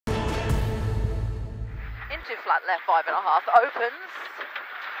into flat left 5.5, opens,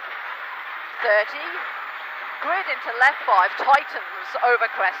 30, grid into left 5, tightens, over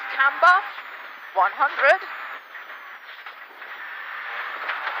crest, camber, 100,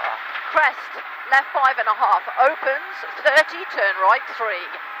 crest, left 5.5, opens, 30, turn right 3,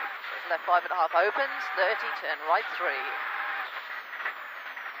 left 5.5, opens, 30, turn right 3,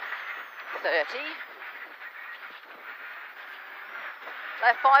 30,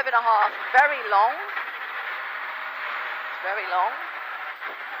 left 5.5, very long,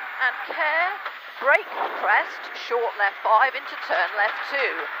 and care, brake crest, short left 5 into turn left 2,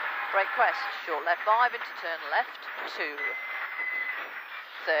 brake crest, short left 5 into turn left 2,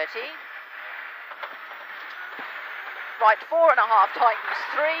 30, right 4.5, tightens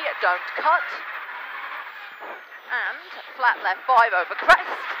 3, don't cut, and flat left 5 over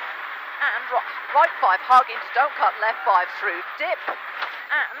crest, and right 5 hug into don't cut, left 5 through dip,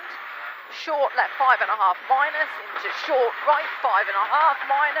 and short left 5.5 minus into short right 5.5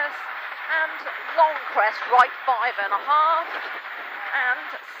 minus, and long crest right 5.5, and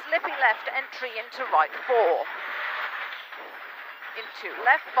slippy left entry into right 4, into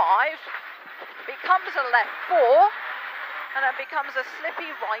left 5, becomes a left 4, and then becomes a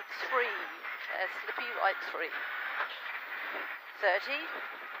slippy right 3, slippy right 3, 30,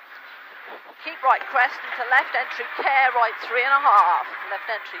 keep right crest into left entry, care, right 3.5, left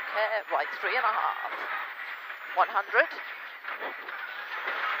entry, care, right 3.5, 100,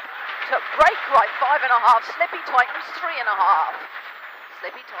 to brake right 5.5, slippy tightens 3.5,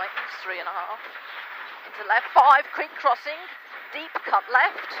 slippy tightens 3.5, into left 5, creek crossing, deep cut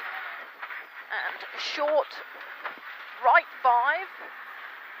left, and short right 5,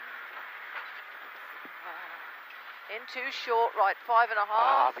 into short right 5.5.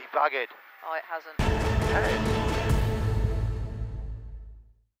 Ah, be buggered. Oh, it hasn't.